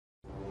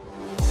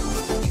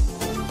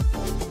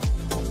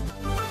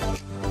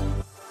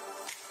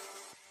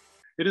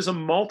It is a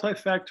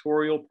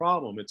multifactorial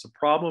problem. It's a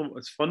problem,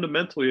 it's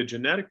fundamentally a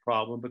genetic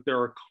problem, but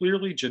there are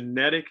clearly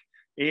genetic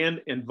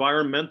and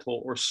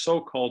environmental or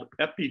so-called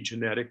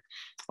epigenetic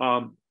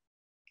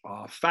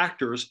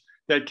factors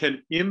that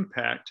can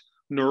impact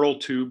neural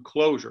tube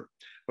closure.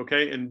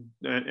 Okay, and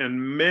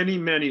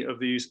many of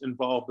these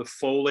involve the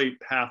folate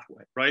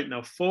pathway, right?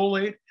 Now,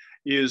 folate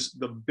is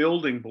the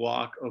building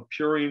block of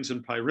purines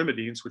and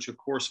pyrimidines, which of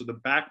course are the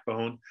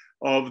backbone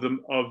of the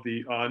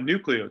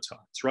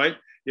nucleotides, right?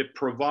 It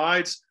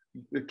provides,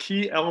 the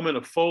key element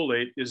of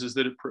folate is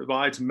that it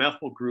provides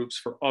methyl groups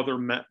for other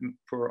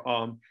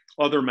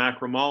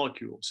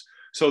macromolecules.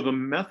 So the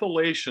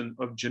methylation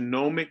of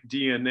genomic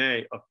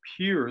DNA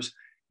appears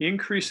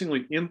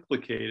increasingly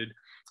implicated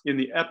in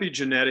the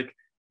epigenetic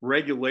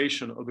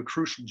regulation of the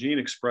crucial gene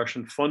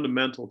expression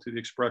fundamental to the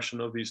expression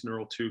of these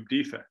neural tube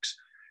defects.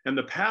 And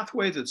the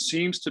pathway that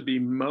seems to be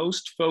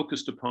most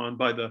focused upon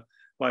by the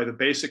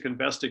basic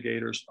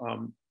investigators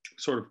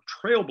sort of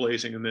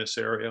trailblazing in this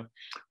area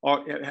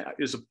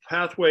is a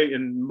pathway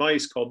in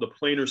mice called the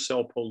planar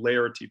cell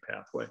polarity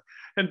pathway.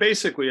 And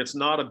basically it's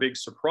not a big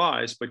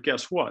surprise, but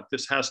guess what?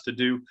 This has to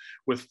do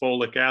with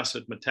folic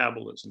acid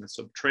metabolism. It's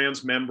a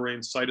transmembrane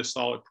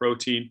cytosolic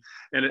protein,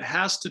 and it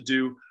has to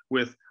do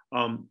with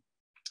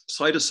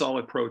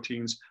cytosolic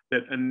proteins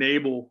that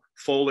enable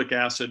folic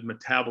acid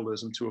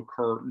metabolism to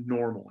occur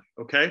normally,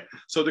 okay?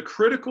 So the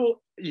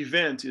critical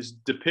event is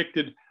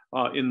depicted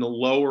in the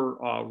lower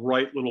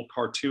right little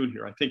cartoon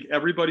here. I think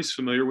everybody's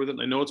familiar with it,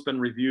 and I know it's been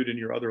reviewed in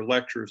your other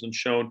lectures and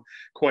shown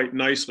quite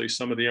nicely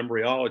some of the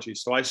embryology,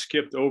 so I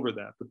skipped over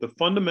that. But the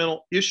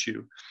fundamental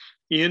issue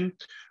in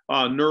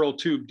neural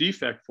tube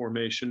defect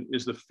formation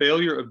is the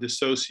failure of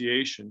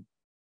dissociation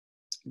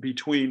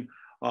between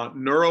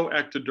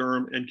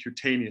neuroectoderm and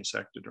cutaneous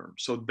ectoderm.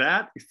 So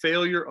that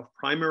failure of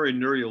primary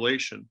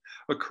neurulation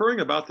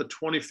occurring about the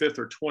 25th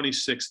or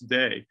 26th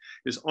day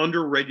is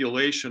under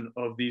regulation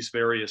of these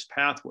various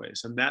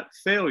pathways. And that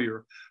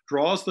failure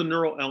draws the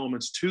neural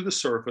elements to the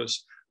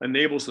surface,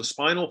 enables the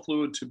spinal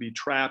fluid to be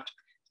trapped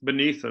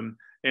beneath them,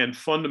 and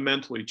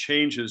fundamentally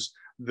changes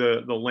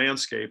the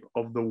landscape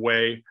of the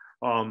way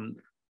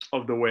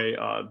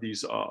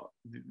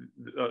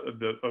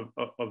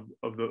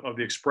the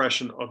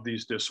expression of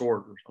these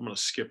disorders. I'm going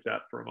to skip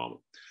that for a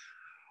moment.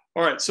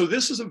 All right, so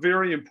this is a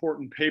very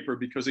important paper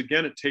because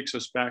again, it takes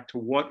us back to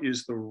what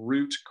is the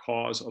root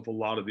cause of a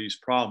lot of these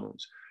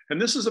problems.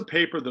 And this is a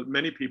paper that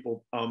many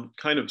people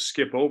kind of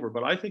skip over,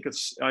 but I think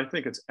it's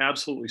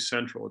absolutely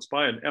central. It's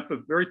by a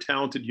very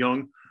talented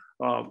young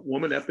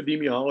woman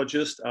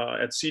epidemiologist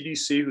at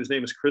CDC, whose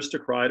name is Krista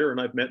Kreider,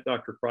 and I've met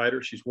Dr.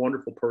 Kreider. She's a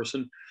wonderful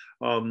person,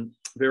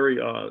 very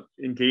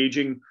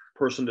engaging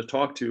person to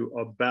talk to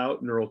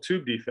about neural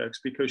tube defects,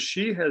 because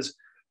she has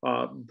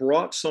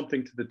brought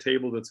something to the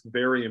table that's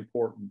very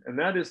important, and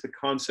that is the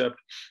concept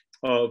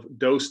of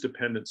dose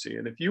dependency.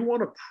 And if you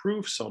want to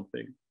prove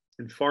something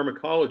in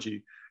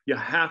pharmacology, you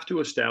have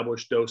to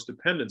establish dose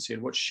dependency.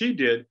 And what she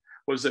did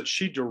was that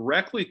she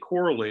directly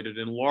correlated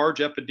in large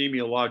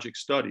epidemiologic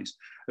studies.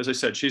 As I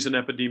said, she's an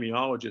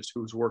epidemiologist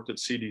who's worked at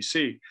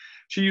CDC.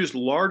 She used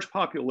large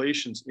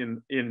populations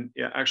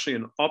actually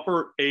in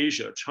Upper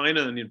Asia,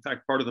 China, and in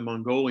fact, part of the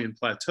Mongolian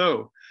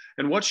plateau.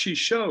 And what she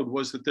showed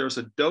was that there's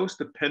a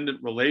dose-dependent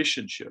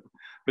relationship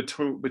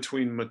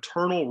between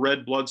maternal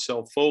red blood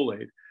cell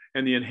folate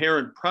and the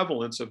inherent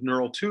prevalence of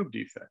neural tube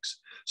defects.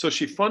 So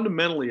she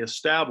fundamentally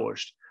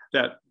established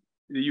that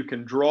you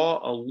can draw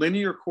a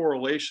linear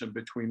correlation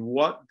between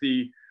what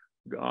the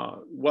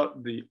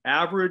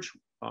average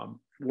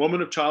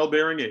woman of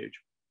childbearing age,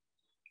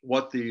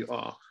 what the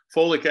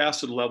folic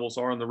acid levels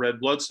are in the red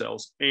blood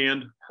cells,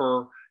 and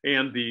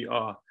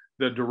the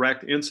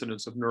direct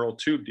incidence of neural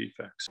tube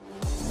defects.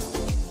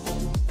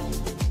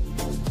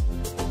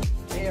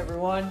 Hey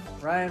everyone,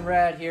 Ryan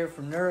Rad here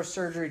from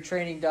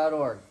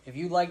Neurosurgerytraining.org. If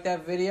you like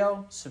that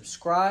video,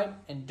 subscribe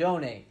and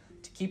donate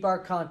to keep our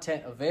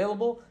content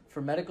available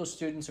for medical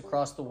students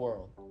across the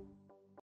world.